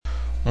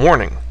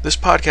Warning, this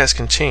podcast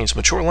contains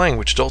mature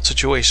language, adult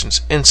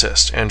situations,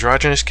 incest,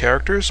 androgynous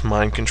characters,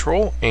 mind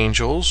control,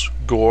 angels,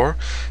 gore,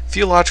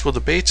 theological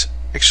debates,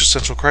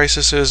 existential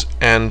crises,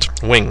 and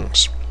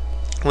wings.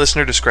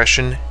 Listener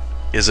discretion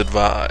is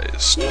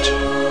advised.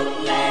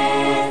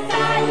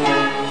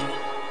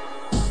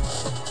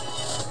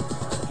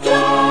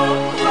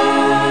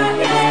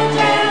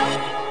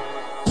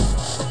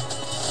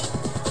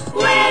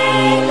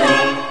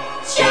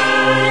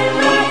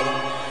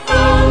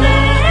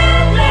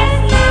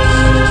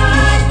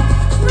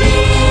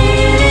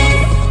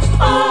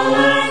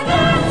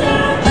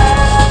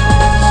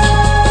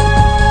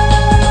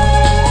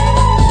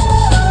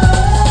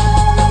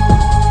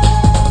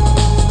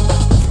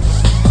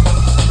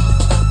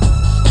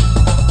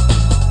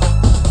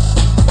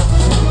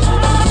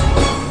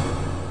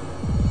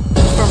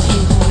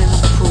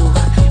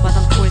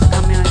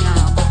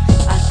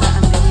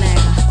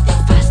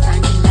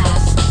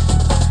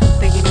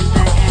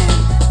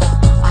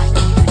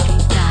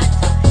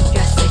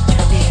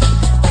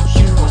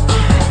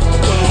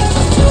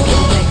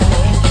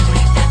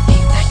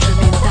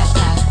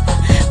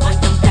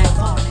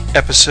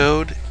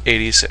 Episode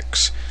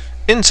 86.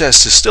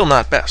 Incest is still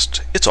not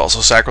best. It's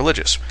also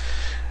sacrilegious.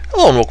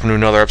 Hello and welcome to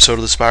another episode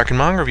of the Spirekin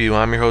Manga Review.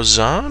 I'm your host,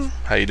 Zahn.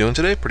 How you doing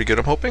today? Pretty good,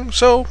 I'm hoping.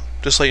 So,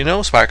 just to let you know,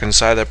 Spirekin is a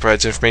site that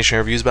provides information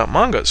and reviews about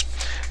mangas.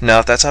 Now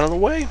that that's out of the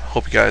way,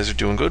 hope you guys are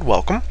doing good.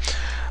 Welcome.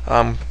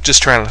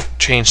 Just trying to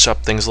change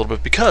up things a little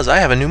bit because I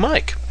have a new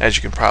mic, as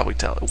you can probably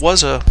tell. It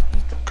was a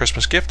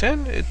Christmas gift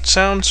and it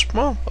sounds,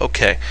 well,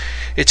 okay.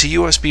 It's a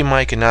USB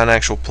mic and not an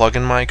actual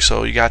plug-in mic,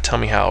 so you gotta tell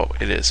me how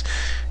it is.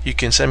 You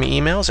can send me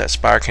emails at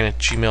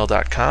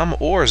spirekin@gmail.com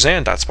or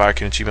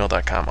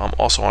zan.spirekin@gmail.com. I'm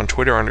also on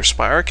Twitter under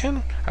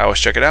Spirekin. I always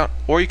check it out.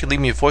 Or you can leave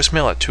me a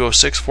voicemail at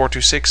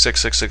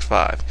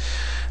 206-426-6665.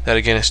 That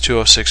again is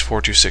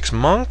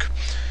 206-426-MONK.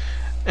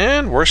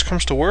 And worst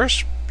comes to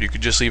worst, you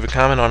could just leave a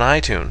comment on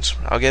iTunes.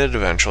 I'll get it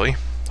eventually.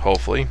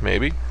 Hopefully,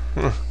 maybe.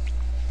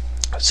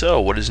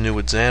 So, what is new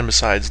with Zan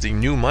besides the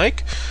new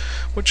mic,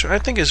 which I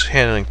think is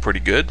handling pretty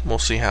good. We'll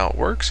see how it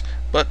works.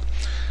 But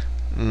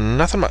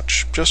nothing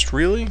much. Just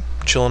really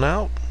chilling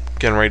out,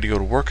 getting ready to go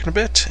to work in a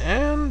bit,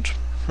 and,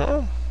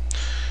 well,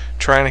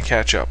 trying to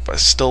catch up. I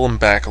still am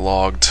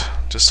backlogged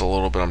just a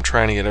little bit. I'm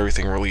trying to get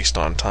everything released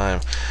on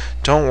time.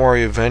 Don't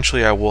worry,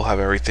 eventually I will have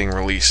everything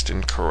released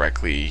and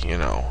correctly,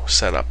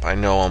 set up. I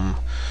know I'm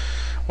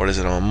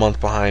a month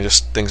behind.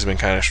 Just things have been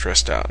kind of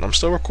stressed out. And I'm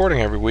still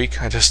recording every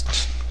week. I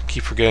just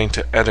keep forgetting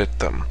to edit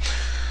them.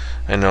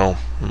 I know,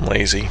 I'm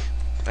lazy.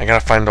 I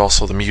gotta find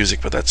also the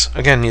music, but that's,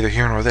 again, neither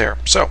here nor there.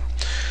 So,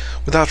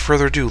 without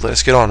further ado,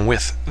 let's get on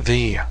with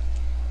the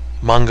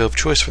manga of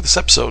choice for this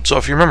episode. So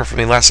if you remember from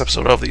the last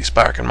episode of the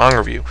Spirekin Manga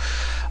Review,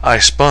 I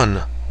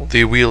spun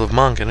the wheel of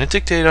manga, and it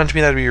dictated unto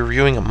me that I'd be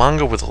reviewing a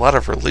manga with a lot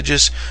of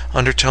religious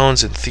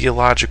undertones and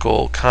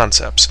theological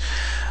concepts.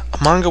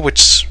 A manga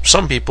which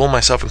some people,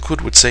 myself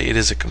included, would say it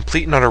is a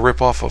complete and utter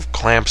ripoff of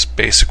Clamp's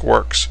basic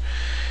works.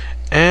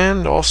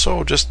 And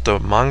also just the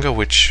manga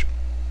which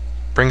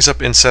brings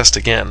up incest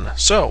again.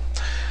 So,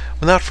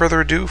 without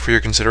further ado, for your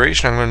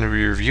consideration, I'm going to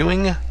be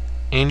reviewing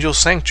Angel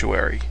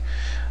Sanctuary.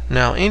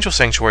 Now, Angel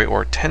Sanctuary,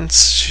 or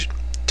Tenshi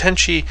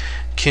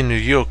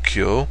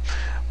Kinryokyo,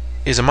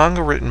 is a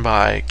manga written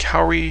by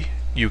Kaori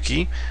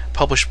Yuki,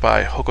 published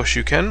by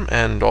Hokoshuken,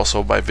 and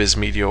also by Viz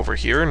Media over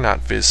here,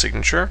 not Viz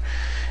Signature.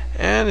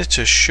 And it's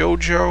a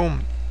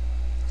shoujo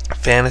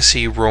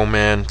fantasy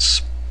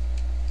romance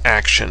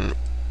action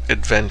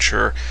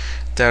adventure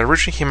that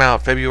originally came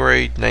out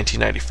February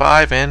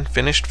 1995 and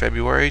finished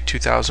February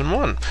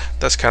 2001.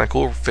 That's kind of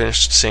cool.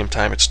 Finished the same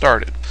time it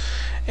started.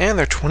 And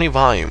there are 20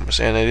 volumes,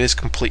 and it is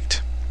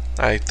complete.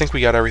 I think we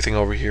got everything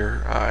over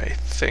here,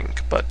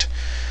 but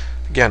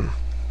again,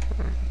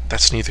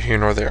 that's neither here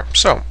nor there.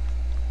 So,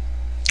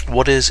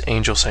 what is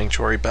Angel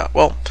Sanctuary about?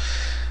 Well,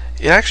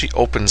 it actually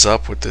opens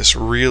up with this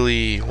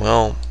really,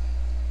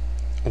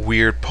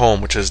 weird poem,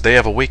 which is, "They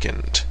have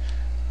awakened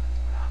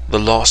the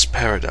lost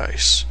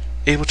paradise,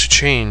 able to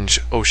change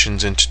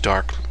oceans into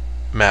dark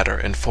matter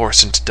and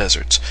forests into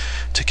deserts,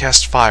 to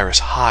cast fire as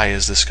high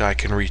as the sky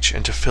can reach,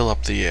 and to fill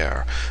up the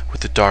air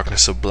with the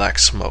darkness of black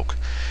smoke.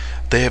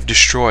 They have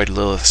destroyed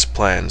Lilith's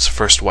plans,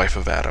 first wife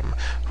of Adam,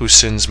 whose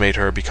sins made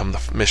her become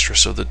the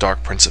mistress of the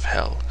dark prince of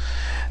hell.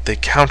 They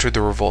countered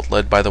the revolt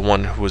led by the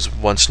one who was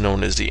once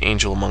known as the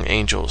angel among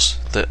angels,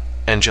 the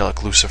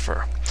angelic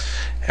Lucifer.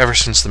 Ever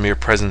since the mere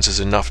presence is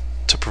enough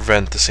to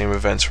prevent the same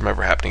events from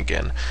ever happening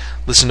again,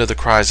 listen to the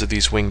cries of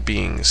these winged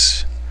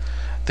beings.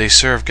 They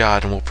serve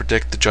God and will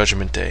predict the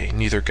judgment day.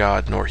 Neither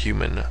God nor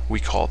human. We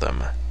call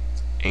them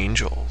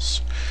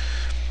angels."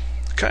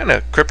 Kind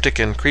of cryptic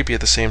and creepy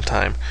at the same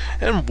time.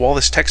 And while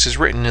this text is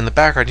written, in the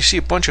background you see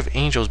a bunch of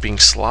angels being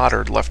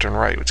slaughtered left and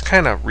right. It's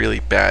kind of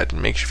really bad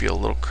and makes you feel a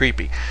little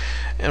creepy.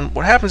 And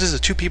what happens is the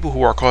two people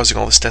who are causing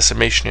all this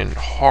decimation and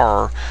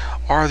horror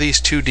are these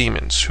two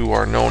demons who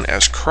are known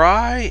as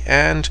Cry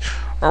and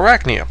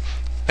Arachnia.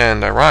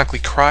 And ironically,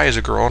 Cry is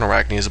a girl and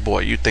Arachne is a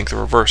boy. You'd think the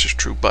reverse is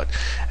true. But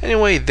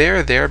anyway,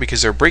 they're there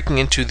because they're breaking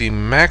into the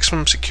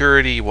maximum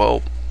security,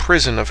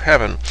 prison of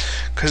heaven,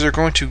 because they're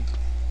going to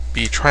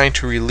be trying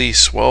to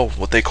release, well,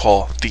 what they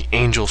call the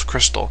Angel's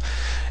Crystal,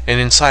 and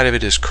inside of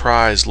it is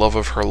Kry's love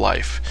of her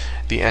life,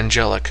 the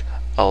angelic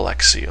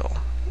Alexiel.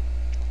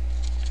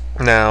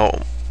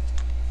 Now,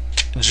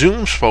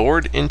 zooms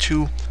forward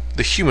into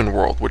the human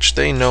world, which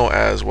they know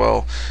as,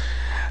 well,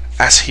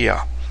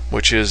 Ascia,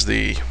 which is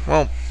the,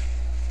 well,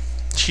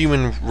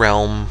 human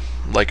realm,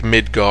 like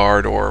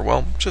Midgard, or,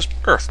 well, just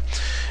Earth.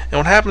 And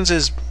what happens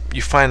is,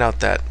 you find out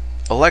that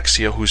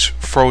Alexia, who's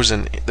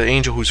frozen, the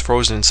angel who's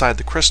frozen inside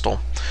the crystal,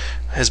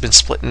 has been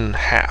split in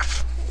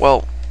half.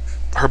 Well,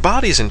 her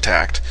body's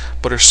intact,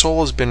 but her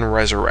soul has been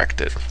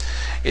resurrected.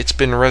 It's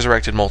been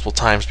resurrected multiple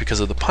times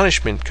because of the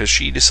punishment, because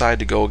she decided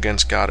to go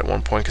against God at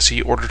one point, because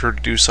he ordered her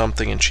to do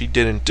something and she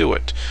didn't do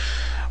it.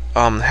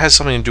 It has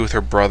something to do with her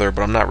brother,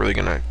 but I'm not really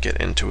going to get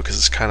into it because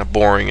it's kind of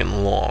boring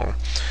and long.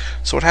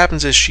 So what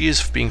happens is she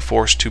is being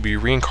forced to be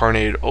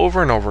reincarnated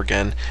over and over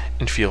again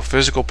and feel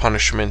physical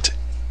punishment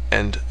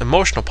and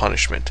emotional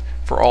punishment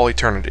for all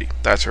eternity.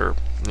 That's her,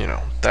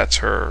 that's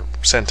her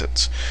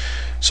sentence.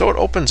 So it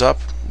opens up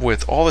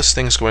with all these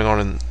things going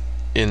on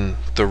in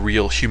the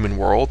real human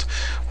world,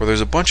 where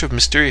there's a bunch of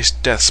mysterious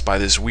deaths by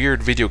this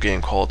weird video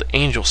game called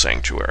Angel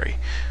Sanctuary.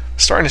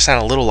 Starting to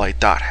sound a little like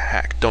Dot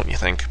Hack, don't you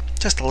think?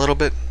 Just a little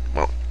bit?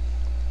 Well,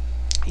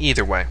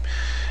 either way.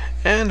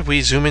 And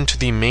we zoom into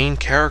the main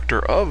character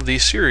of the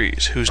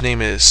series, whose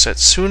name is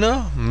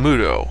Setsuna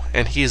Muto,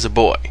 and he is a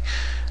boy.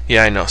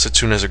 Yeah, I know,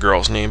 Setsuna is a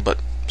girl's name, but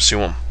sue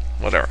him,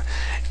 whatever.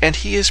 And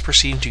he is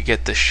proceeding to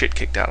get the shit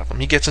kicked out of him.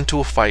 He gets into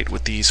a fight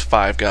with these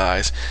 5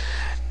 guys,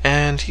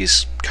 and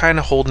he's kind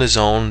of holding his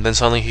own. Then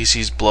suddenly he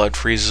sees blood,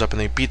 freezes up, and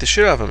they beat the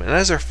shit out of him. And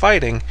as they're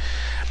fighting,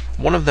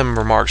 one of them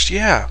remarks,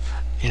 "Yeah,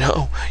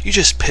 you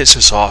just piss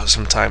us off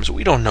sometimes.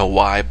 We don't know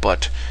why,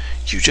 but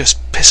you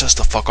just piss us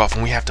the fuck off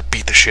and we have to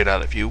beat the shit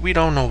out of you. We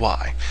don't know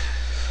why."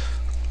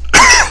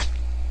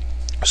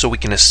 So we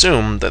can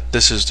assume that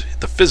this is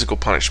the physical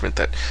punishment,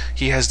 that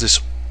he has this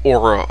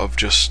aura of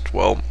just,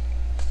 well,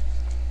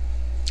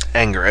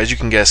 anger. As you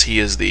can guess, he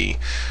is the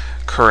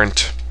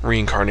current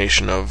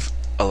reincarnation of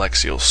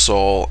Alexiel's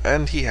soul,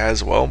 and he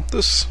has, well,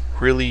 this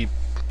really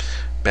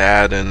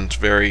bad and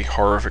very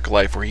horrific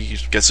life where he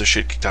gets the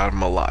shit kicked out of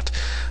him a lot.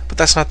 But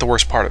that's not the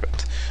worst part of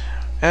it.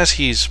 As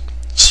he's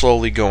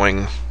slowly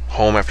going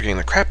home after getting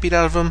the crap beat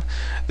out of him,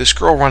 this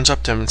girl runs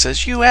up to him and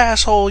says, "You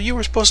asshole, you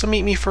were supposed to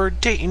meet me for a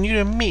date and you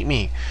didn't meet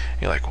me."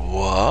 And you're like,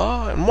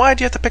 what? And why'd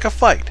you have to pick a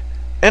fight?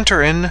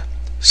 Enter in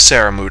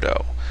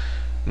Seramudo.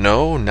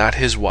 No, not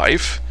his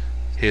wife,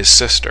 his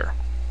sister.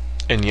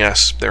 And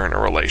yes, they're in a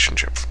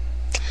relationship.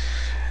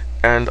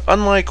 And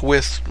unlike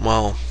with,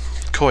 well,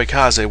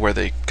 Koikaze, where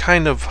they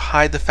kind of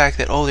hide the fact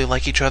that, they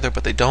like each other,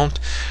 but they don't,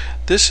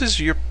 this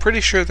is, you're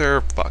pretty sure they're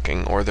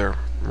fucking, or they're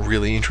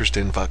really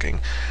interested in fucking,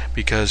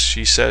 because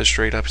she says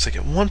straight up, it's like,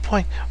 at one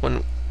point,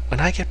 when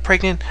I get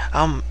pregnant,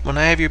 when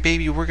I have your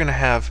baby, we're gonna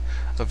have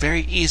a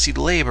very easy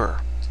labor.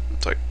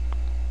 It's like,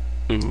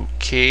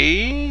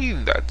 okay,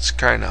 that's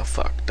kind of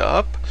fucked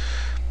up.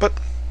 But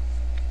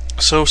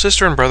so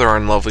sister and brother are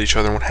in love with each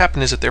other, and what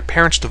happened is that their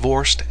parents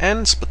divorced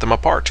and split them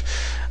apart.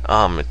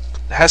 It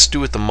has to do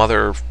with the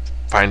mother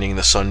finding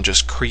the son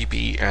just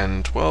creepy,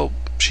 and, well,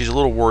 she's a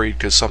little worried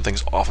because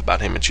something's off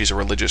about him, and she's a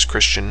religious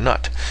Christian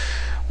nut.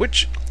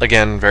 Which,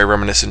 again, very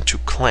reminiscent to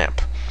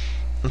Clamp.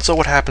 And so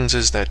what happens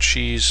is that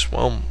she's,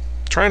 well,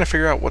 trying to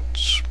figure out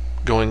what's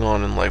going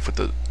on in life with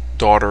the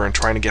daughter and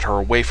trying to get her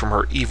away from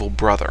her evil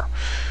brother,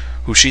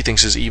 who she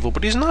thinks is evil,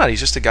 but he's not.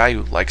 He's just a guy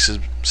who likes his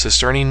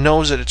sister, and he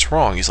knows that it's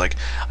wrong. He's like,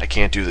 I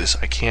can't do this.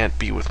 I can't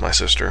be with my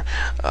sister.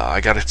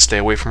 I gotta stay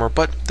away from her.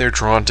 But they're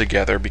drawn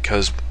together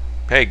because,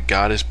 hey,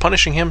 God is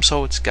punishing him,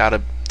 so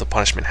the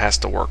punishment has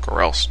to work,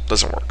 or else it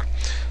doesn't work.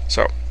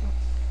 So,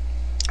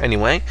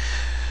 anyway,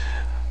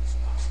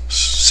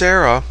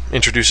 Sarah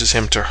introduces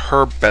him to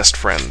her best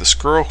friend, this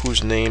girl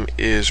whose name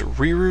is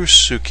Riru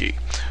Suki.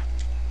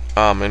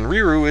 And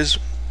Riru is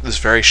this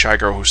very shy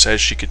girl who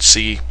says she could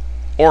see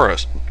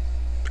auras.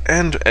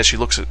 And as she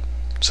looks at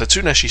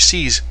Setsuna, she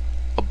sees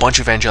a bunch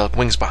of angelic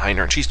wings behind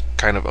her, and she's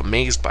kind of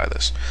amazed by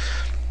this.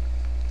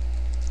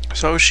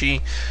 So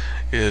she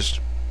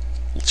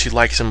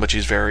likes him, but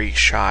she's very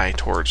shy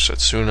towards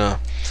Setsuna.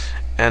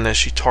 And as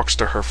she talks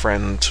to her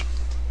friend,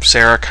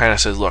 Sarah kind of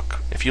says, "Look,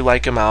 if you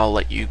like him, I'll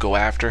let you go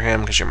after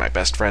him because you're my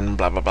best friend,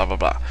 blah, blah, blah, blah,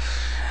 blah.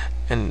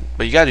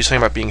 But you gotta do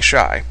something about being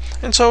shy."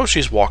 And so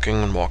she's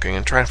walking and walking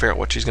and trying to figure out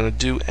what she's gonna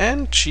do,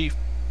 and she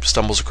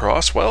stumbles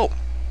across, well,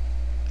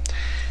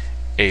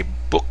 a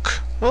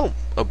book. Well,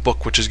 a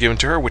book which is given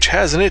to her, which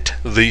has in it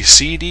the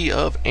CD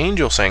of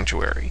Angel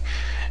Sanctuary.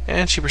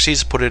 And she proceeds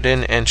to put it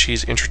in, and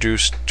she's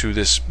introduced to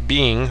this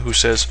being who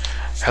says,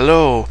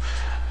 "Hello,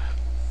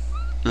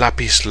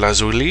 Lapis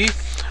Lazuli.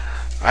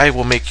 I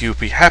will make you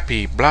be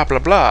happy, blah, blah,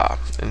 blah."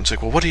 And it's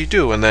like, well, what do you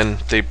do? And then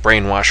they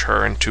brainwash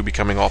her into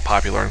becoming all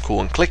popular and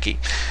cool and cliquey.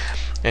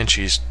 And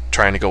she's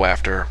trying to go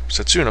after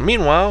Setsuna.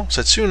 Meanwhile,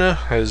 Setsuna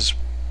has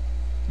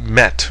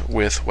met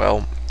with,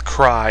 well,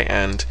 Kry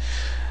and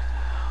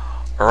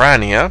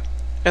Urania,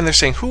 and they're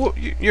saying,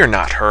 you're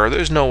not her.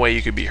 There's no way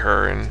you could be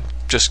her. And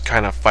just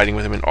kind of fighting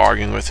with him and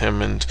arguing with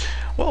him, and,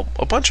 well,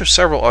 a bunch of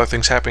several other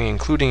things happening,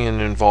 including an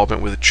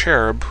involvement with a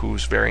cherub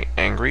who's very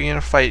angry, and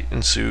a fight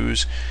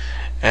ensues,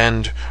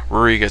 and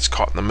Ruri gets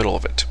caught in the middle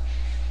of it.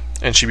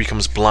 And she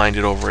becomes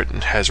blinded over it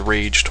and has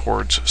rage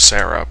towards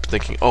Sarah,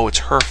 thinking, oh, it's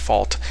her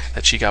fault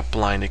that she got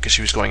blinded because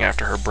she was going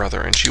after her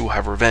brother, and she will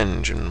have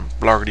revenge, and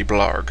blargity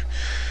blarg.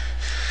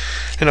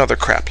 And other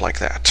crap like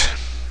that.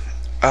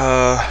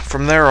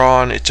 From there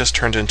on, it just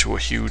turns into a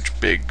huge,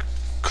 big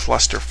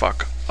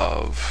clusterfuck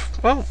of,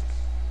 well,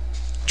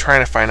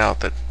 trying to find out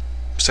that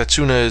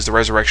Setsuna is the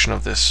resurrection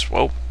of this,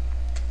 well,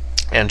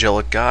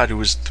 angelic god who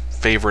was the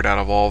favorite out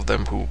of all of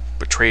them, who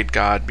betrayed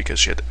God because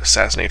she had to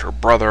assassinate her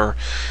brother.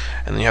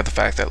 And then you have the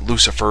fact that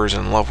Lucifer is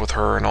in love with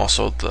her, and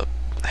also the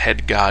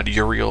head god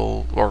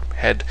Uriel, or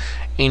head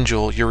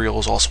angel Uriel,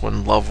 is also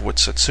in love with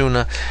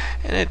Setsuna,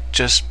 and it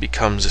just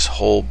becomes this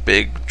whole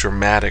big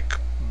dramatic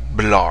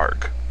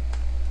blarg.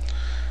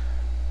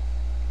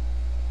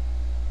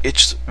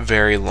 It's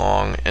very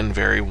long and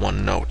very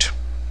one note.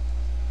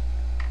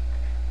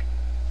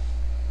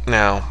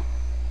 Now,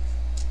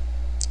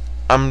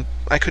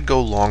 I could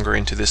go longer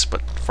into this,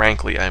 but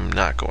frankly I'm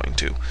not going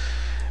to,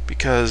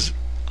 because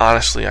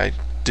honestly I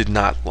did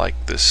not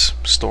like this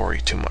story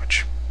too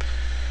much.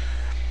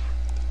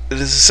 It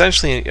is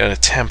essentially an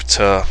attempt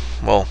to,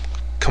 well,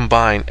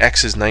 combine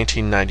X's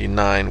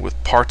 1999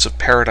 with parts of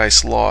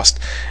Paradise Lost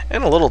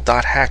and a little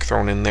dot hack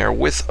thrown in there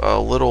with a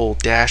little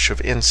dash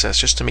of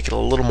incest just to make it a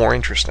little more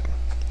interesting.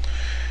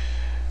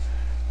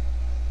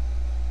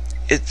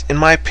 In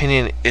my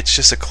opinion, it's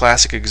just a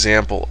classic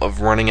example of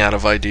running out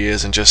of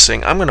ideas and just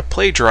saying, I'm going to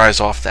plagiarize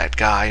off that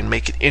guy and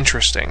make it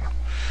interesting.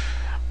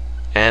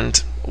 And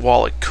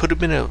while it could have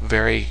been a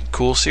very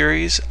cool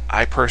series,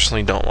 I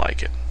personally don't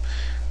like it.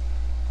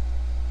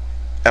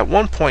 At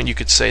one point you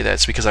could say that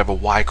it's because I have a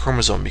Y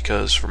chromosome,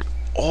 because from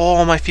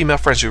all my female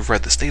friends who've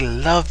read this, they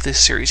love this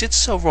series. It's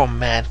so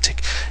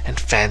romantic and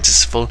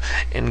fanciful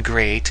and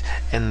great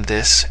and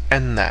this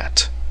and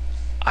that.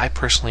 I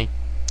personally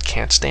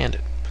can't stand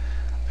it.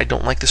 I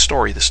don't like the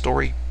story. The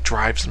story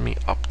drives me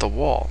up the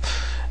wall.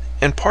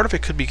 And part of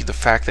it could be the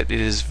fact that it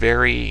is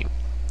very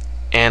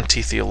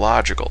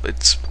anti-theological.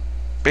 It's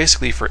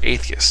basically for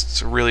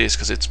atheists. It really is,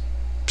 because it's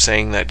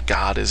saying that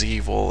God is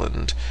evil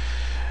and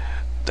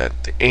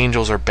that the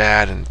angels are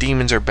bad and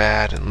demons are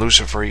bad and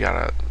Lucifer,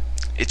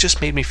 it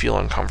just made me feel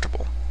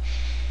uncomfortable.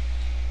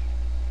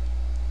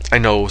 I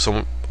know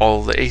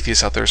all the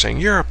atheists out there saying,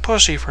 you're a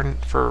pussy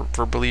for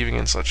believing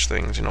in such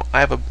things. You know, I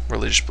have a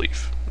religious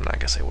belief. I'm not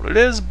going to say what it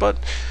is, but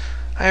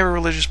I have a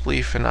religious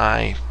belief, and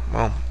I'm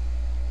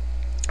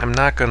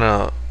not going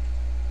to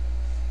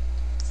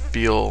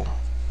feel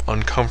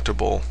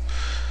uncomfortable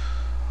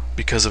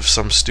because of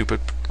some stupid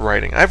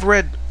writing. I've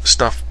read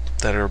stuff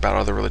that are about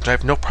other religions. I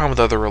have no problem with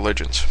other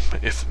religions.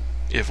 If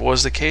it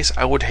was the case,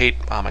 I would hate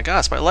Oh My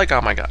Gods, but I like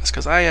Oh My Gods,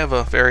 because I have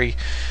a very,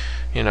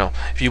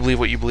 if you believe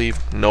what you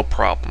believe, no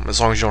problem, as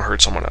long as you don't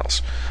hurt someone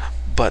else.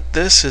 But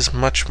this is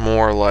much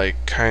more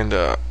like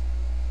kinda,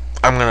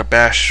 I'm gonna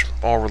bash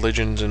all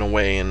religions in a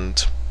way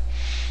and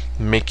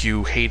make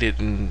you hate it.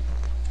 And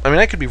I mean,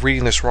 I could be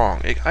reading this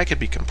wrong. I could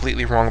be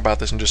completely wrong about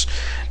this and just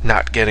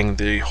not getting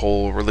the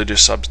whole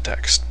religious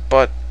subtext,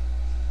 but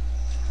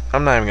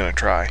I'm not even gonna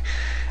try.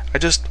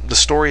 The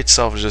story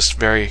itself is just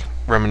very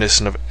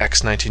reminiscent of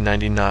X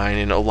 1999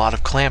 and a lot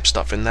of Clamp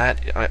stuff, and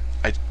that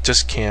I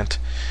just can't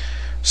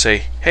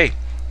say, hey,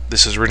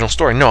 this is original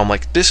story. No, I'm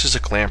like, this is a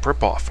Clamp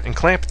ripoff, and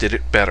Clamp did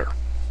it better.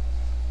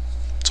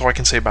 That's all I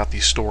can say about the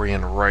story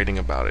and writing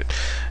about it.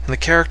 And the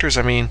characters,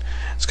 I mean,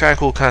 it's kind of a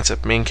cool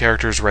concept. Main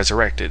characters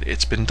resurrected.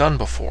 It's been done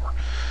before.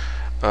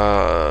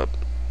 The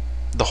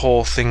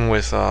whole thing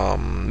with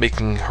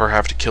making her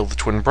have to kill the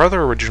twin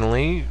brother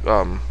originally,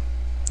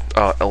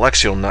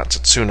 Alexio, not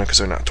Setsuna, because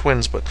they're not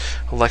twins, but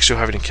Alexio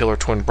having to kill her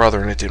twin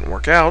brother and it didn't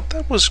work out,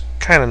 that was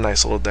kind of a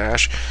nice little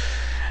dash.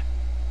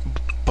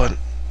 But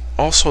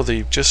also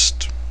the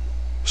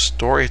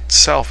story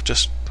itself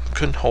just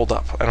couldn't hold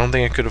up. I don't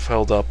think it could have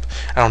held up.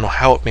 I don't know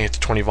how it made it to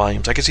 20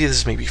 volumes. I could see this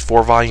is maybe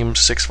 4 volumes,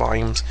 6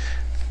 volumes,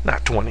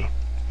 not 20.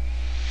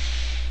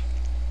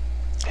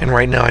 And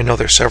right now I know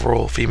there's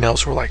several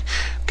females who are like,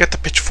 get the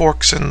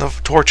pitchforks and the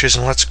torches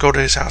and let's go to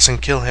his house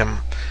and kill him.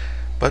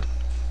 But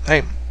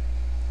hey,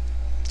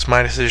 it's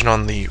my decision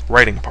on the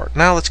writing part.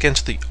 Now let's get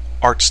into the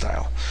art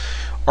style.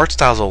 Art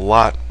style is a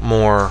lot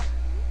more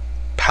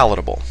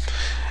palatable.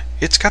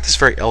 It's got this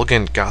very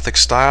elegant gothic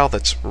style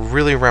that's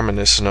really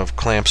reminiscent of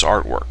Clamp's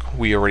artwork.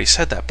 We already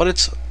said that, but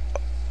it's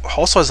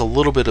also has a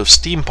little bit of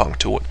steampunk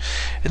to it,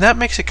 and that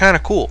makes it kind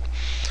of cool.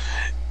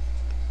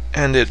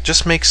 And it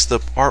just makes the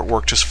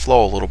artwork just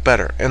flow a little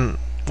better. And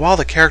while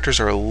the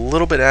characters are a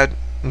little bit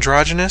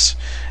androgynous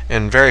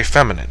and very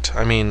feminine,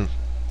 I mean,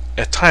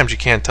 at times you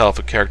can't tell if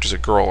a character's a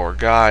girl or a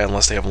guy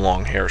unless they have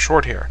long hair or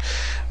short hair.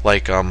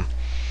 Like,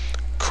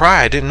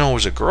 Cry, I didn't know it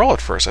was a girl at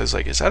first. I was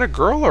like, is that a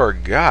girl or a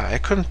guy? I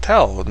couldn't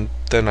tell. And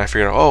then I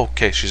figured out, oh,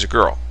 okay, she's a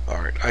girl.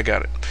 Alright, I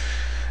got it.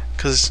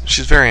 Because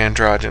she's very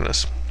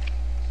androgynous.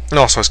 And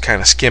also, I was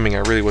kind of skimming. I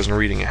really wasn't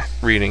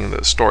reading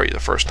the story the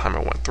first time I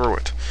went through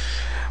it.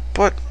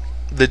 But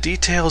the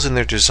details in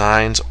their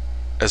designs,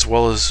 as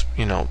well as,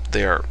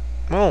 their,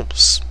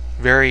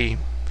 very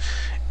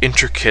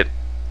intricate,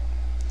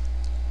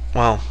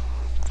 I'm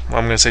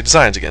going to say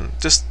designs again.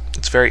 Just,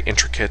 it's very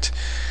intricate,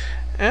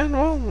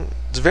 and,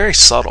 it's very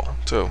subtle,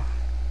 too.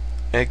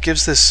 And it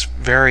gives this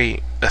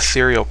very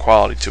ethereal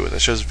quality to it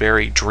that's just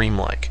very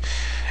dreamlike.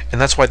 And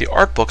that's why the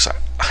art books,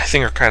 I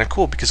think, are kind of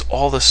cool, because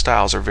all the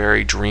styles are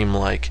very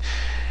dreamlike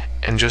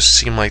and just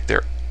seem like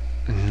they're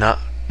not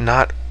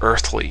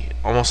earthly,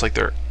 almost like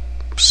they're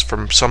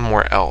from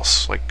somewhere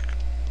else. Like,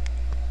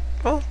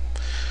 I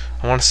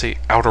want to say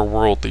outer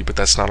worldly, but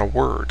that's not a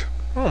word.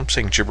 I'm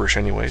saying gibberish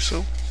anyway,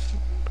 so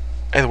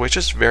anyway, it's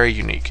just very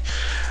unique.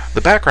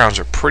 The backgrounds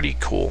are pretty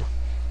cool.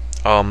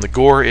 The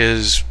gore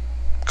is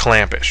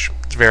clampish.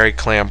 It's very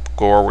clamp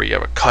gore where you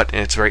have a cut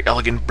and it's very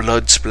elegant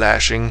blood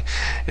splashing.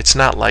 It's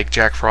not like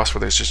Jack Frost where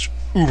there's just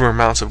uber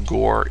amounts of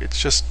gore. It's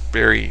just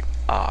very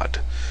odd.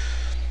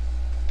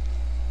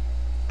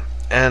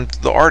 And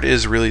the art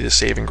is really the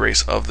saving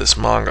grace of this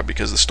manga,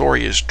 because the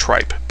story is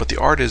tripe, but the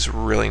art is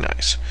really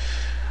nice.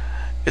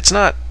 It's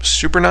not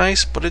super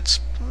nice, but it's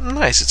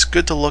nice. It's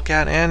good to look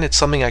at, and it's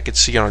something I could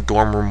see on a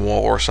dorm room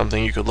wall, or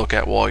something you could look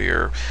at while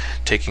you're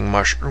taking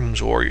mushrooms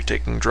or you're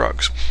taking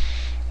drugs,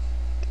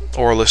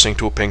 or listening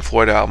to a Pink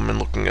Floyd album and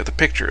looking at the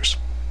pictures.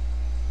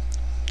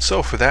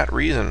 So for that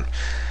reason,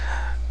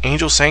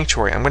 Angel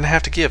Sanctuary, I'm going to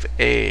have to give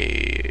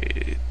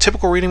a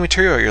typical reading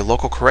material at your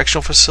local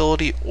correctional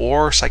facility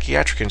or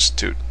psychiatric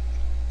institute.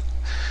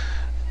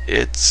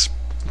 It's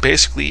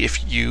basically,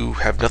 if you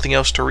have nothing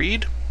else to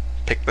read,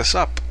 pick this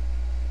up.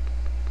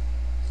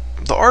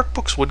 The art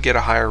books would get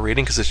a higher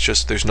rating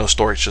because there's no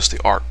story, it's just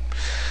the art.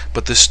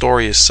 But this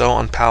story is so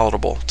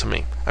unpalatable to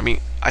me. I mean,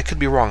 I could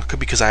be wrong. It could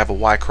be because I have a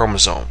Y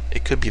chromosome.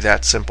 It could be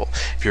that simple.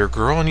 If you're a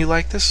girl and you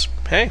like this,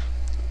 hey,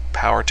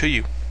 power to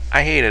you.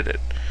 I hated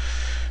it.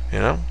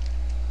 The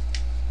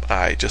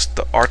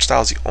art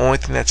style is the only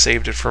thing that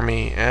saved it for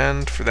me,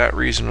 and for that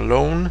reason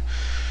alone,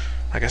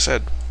 like I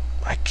said,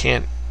 I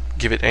can't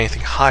give it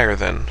anything higher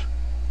than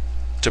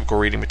typical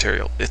reading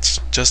material. It's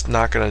just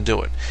not going to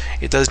do it.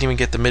 It doesn't even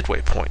get the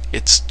midway point.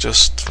 It's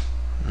just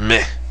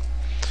meh.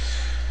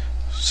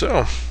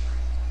 So,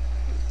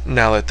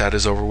 now that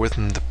is over with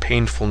and the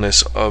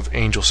painfulness of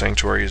Angel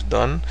Sanctuary is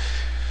done,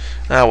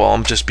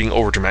 I'm just being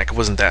overdramatic. It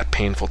wasn't that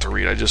painful to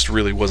read. I just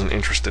really wasn't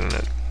interested in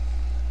it.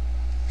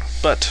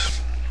 But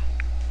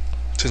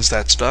since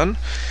that's done,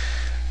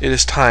 it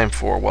is time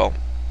for,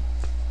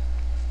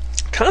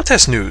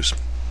 contest news.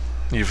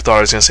 You thought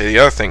I was going to say the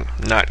other thing.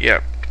 Not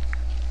yet.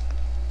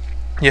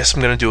 Yes,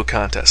 I'm going to do a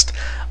contest.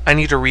 I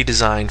need a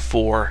redesign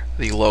for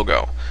the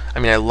logo. I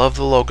mean, I love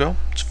the logo.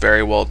 It's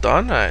very well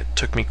done. It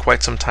took me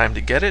quite some time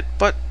to get it,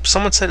 but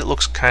someone said it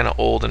looks kind of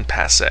old and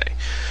passé.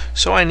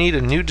 So I need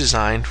a new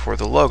design for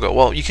the logo.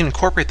 Well, you can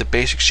incorporate the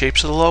basic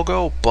shapes of the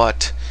logo,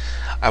 but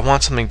I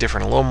want something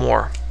different, a little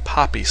more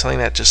poppy, something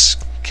that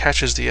just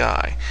catches the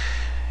eye.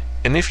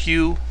 And if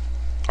you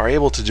are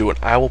able to do it,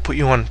 I will put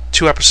you on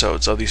 2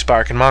 episodes of the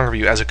Spirekin Manga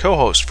Review as a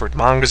co-host for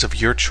mangas of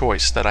your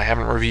choice that I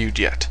haven't reviewed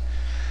yet.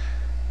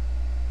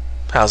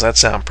 How's that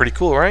sound? Pretty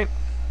cool, right?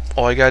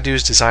 All you gotta do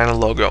is design a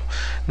logo.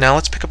 Now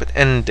let's pick up an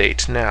end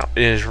date. Now,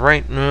 it is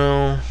right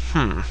now,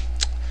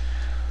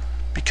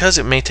 because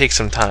it may take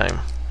some time,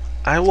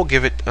 I will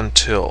give it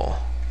until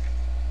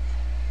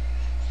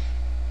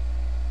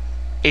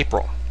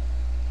April.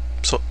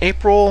 So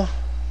April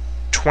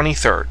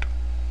 23rd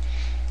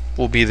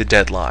will be the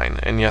deadline.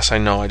 And yes, I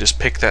know I just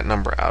picked that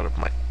number out of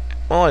my...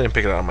 I didn't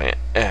pick it out of my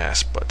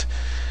ass, but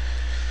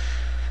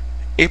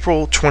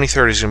April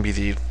 23rd is going to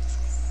be the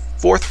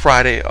 4th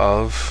Friday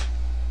of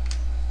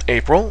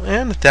April,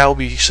 and that will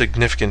be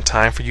significant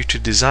time for you to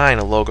design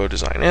a logo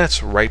design. And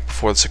it's right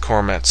before the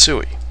Sakura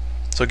Matsui.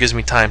 So it gives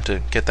me time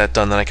to get that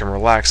done, then I can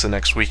relax the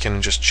next weekend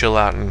and just chill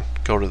out and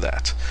go to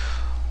that.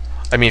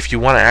 I mean, if you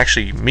want to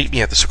actually meet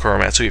me at the Sakura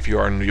Matsui, if you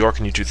are in New York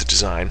and you do the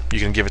design, you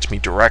can give it to me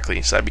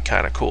directly, so that'd be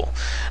kind of cool.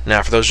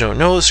 Now, for those who don't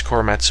know, the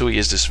Sakura Matsui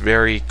is this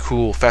very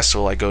cool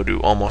festival I go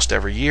to almost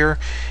every year.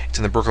 It's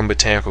in the Brooklyn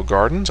Botanical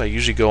Gardens. I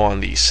usually go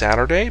on the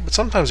Saturday, but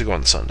sometimes I go on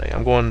the Sunday.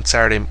 I'm going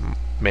Saturday,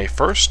 May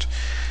 1st,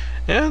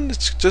 and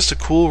it's just a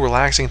cool,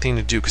 relaxing thing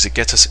to do because it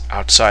gets us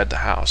outside the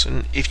house.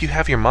 And if you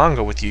have your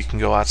manga with you, you can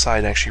go outside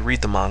and actually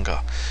read the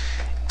manga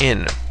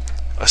in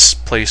a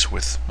place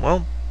with,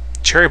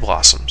 cherry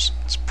blossoms.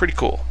 It's pretty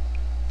cool.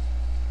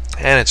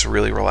 And it's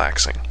really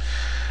relaxing.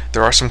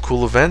 There are some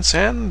cool events,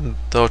 and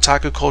the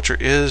otaku culture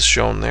is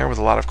shown there with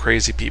a lot of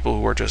crazy people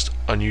who are just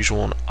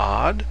unusual and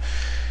odd.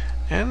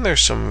 And there's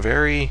some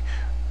very,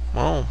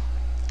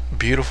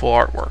 beautiful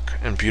artwork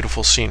and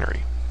beautiful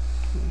scenery.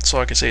 That's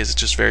all I can say is it's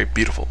just very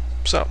beautiful.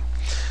 So,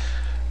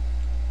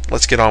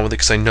 let's get on with it,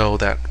 because I know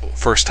that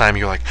first time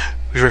you're like,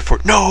 you're ready for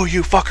it. No,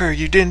 you fucker,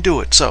 you didn't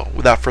do it. So,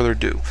 without further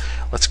ado,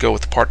 let's go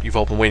with the part you've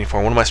all been waiting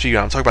for. What am I speaking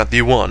about? I'm talking about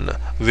the one,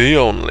 the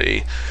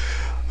only,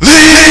 the Wheel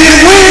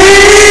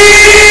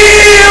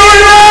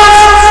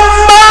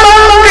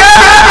of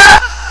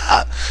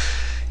Manga!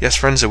 Yes,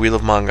 friends, the Wheel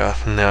of Manga.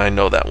 Now, I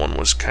know that one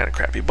was kind of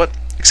crappy, but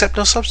accept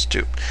no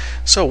substitute.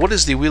 So, what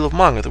is the Wheel of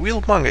Manga? The Wheel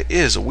of Manga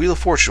is a Wheel of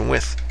Fortune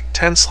with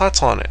 10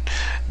 slots on it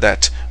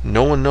that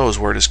no one knows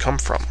where it has come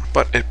from,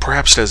 but it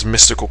perhaps has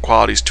mystical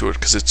qualities to it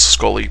because it's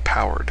Scully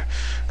powered,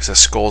 because it has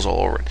skulls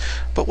all over it.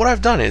 But what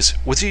I've done is,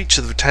 with each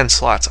of the 10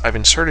 slots, I've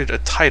inserted a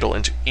title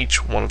into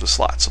each one of the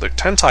slots. So there are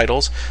 10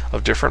 titles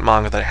of different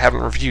manga that I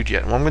haven't reviewed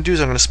yet. And what I'm going to do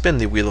is I'm going to spin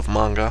the Wheel of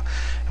Manga,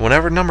 and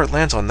whatever number it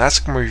lands on,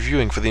 that's what I'm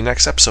reviewing for the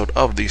next episode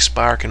of the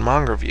Spiraken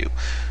Manga Review.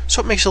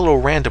 So it makes it a little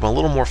random, a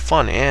little more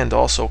fun, and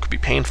also could be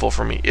painful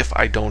for me if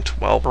I don't,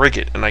 rig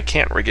it. And I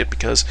can't rig it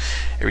because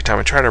every time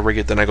I try to rig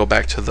it, then I go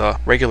back to the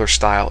regular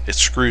style. It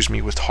screws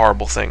me with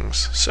horrible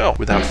things. So,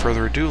 without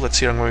further ado, let's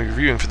see what I'm going to be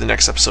reviewing for the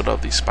next episode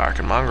of the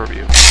Spiraken Manga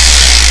Review.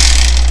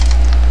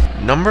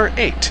 Number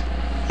 8.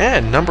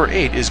 And number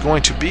 8 is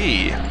going to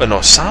be an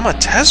Osamu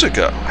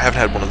Tezuka. I haven't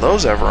had one of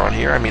those ever on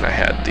here. I mean, I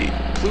had the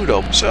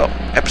Pluto. So,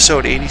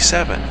 episode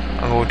 87,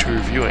 I'm going to be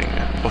reviewing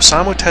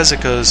Osamu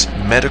Tezuka's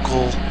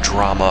medical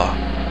drama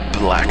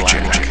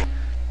Blackjack.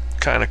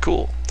 Kinda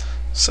cool.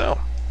 So,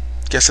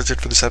 guess that's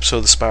it for this episode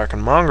of the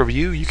Spiraken Manga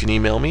Review. You can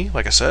email me,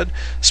 like I said,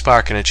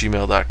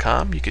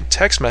 spiraken@gmail.com. You can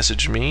text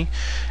message me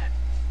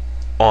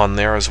on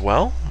there as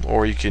well,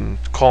 or you can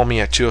call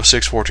me at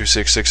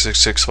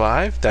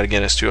 206-426-6665. That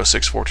again is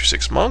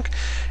 206-426-MONK,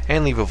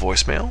 and leave a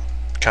voicemail.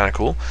 Kinda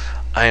cool.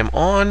 I am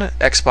on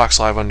Xbox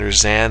Live under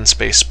Zan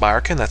space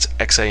Spiraken. That's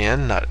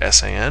XAN, not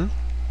SAN.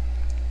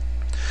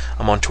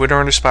 I'm on Twitter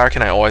under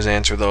Spiraken. I always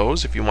answer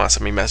those if you want to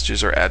send me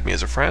messages or add me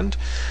as a friend.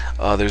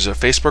 There's a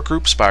Facebook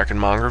group, Spiraken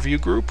Manga Review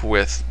group,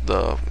 with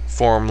the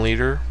forum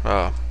leader.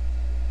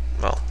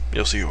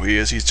 You'll see who he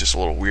is. He's just a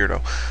little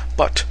weirdo.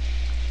 But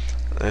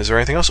is there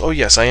anything else? Oh,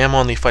 yes, I am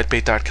on the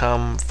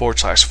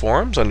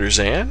fightbait.com/forums under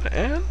Zan,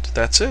 and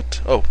that's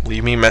it. Oh,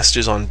 leave me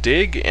messages on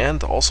Dig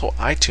and also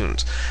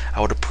iTunes. I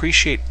would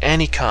appreciate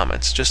any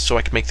comments, just so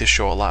I can make this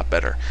show a lot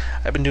better.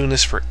 I've been doing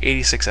this for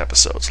 86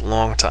 episodes, a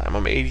long time.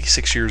 I'm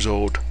 86 years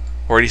old,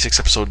 or 86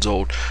 episodes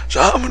old,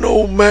 so I'm an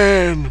old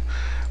man.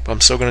 But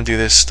I'm still going to do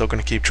this, still going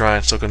to keep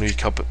trying, still going to be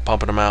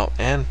pumping them out,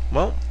 and,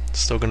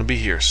 still going to be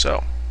here.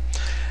 So,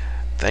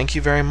 thank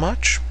you very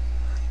much.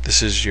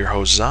 This is your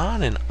host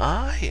Zan, and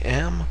I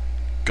am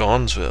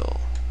Gonzville.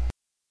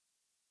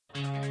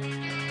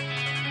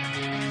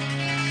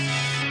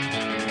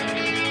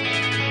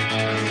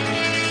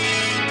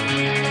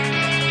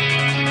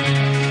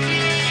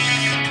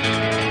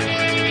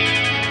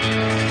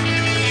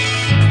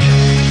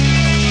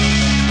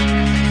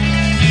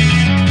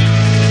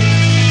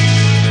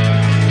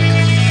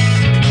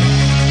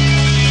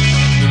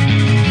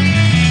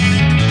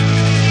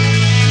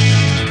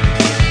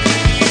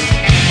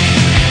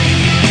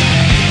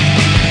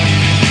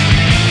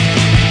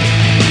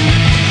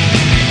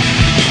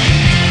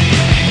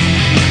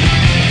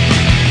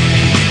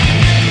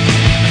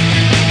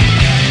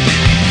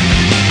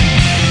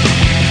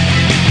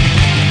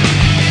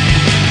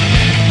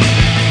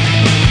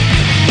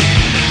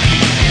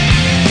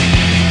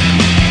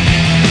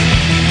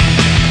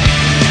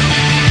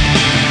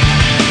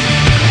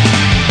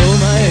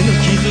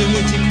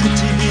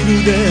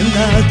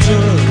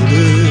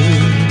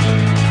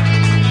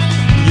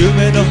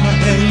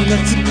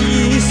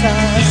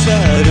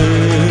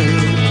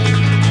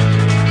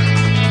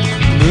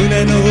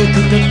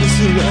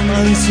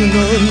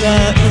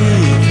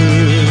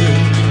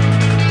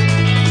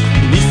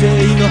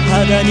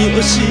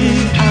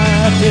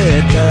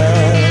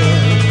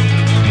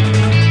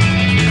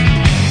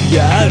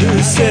や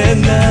るせ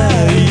な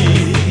い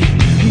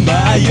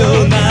真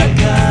夜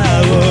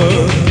中を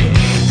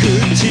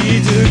口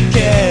づけ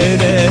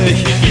で引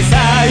き裂い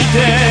て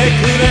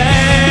くれ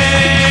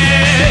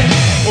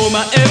お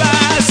前は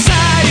最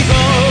後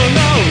の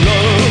ロ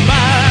マ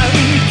ン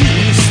ティ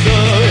スト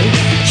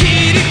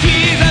切り刻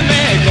め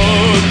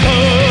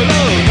心の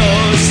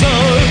底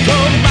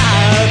ま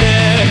で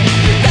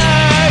二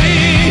人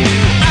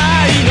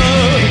愛の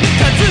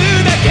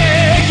数だけ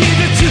傷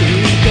つい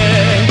て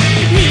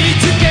見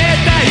つけ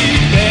たい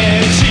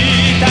天使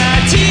た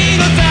ち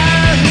の残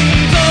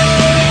像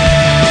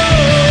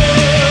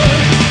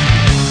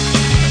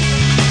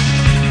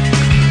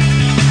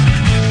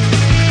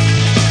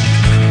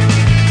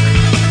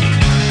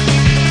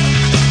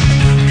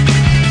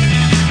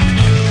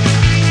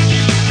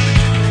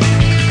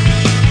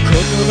言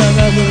葉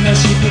が虚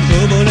しく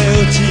こぼれ落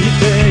ちて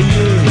ゆ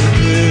く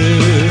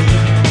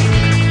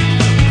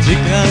時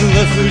間は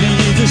フリ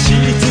ーズし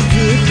続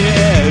け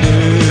る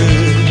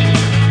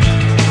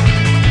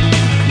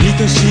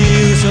愛し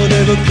い嘘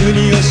で僕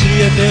に教え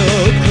てお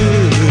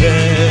くれ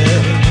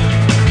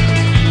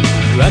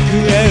楽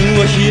園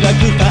を開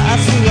くパ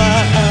スワ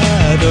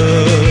ード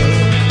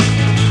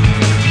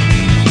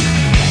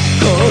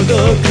孤独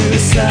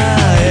さ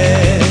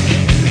え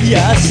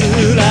安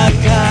らか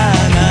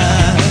な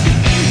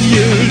ゆ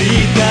り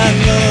か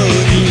ご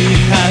に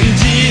感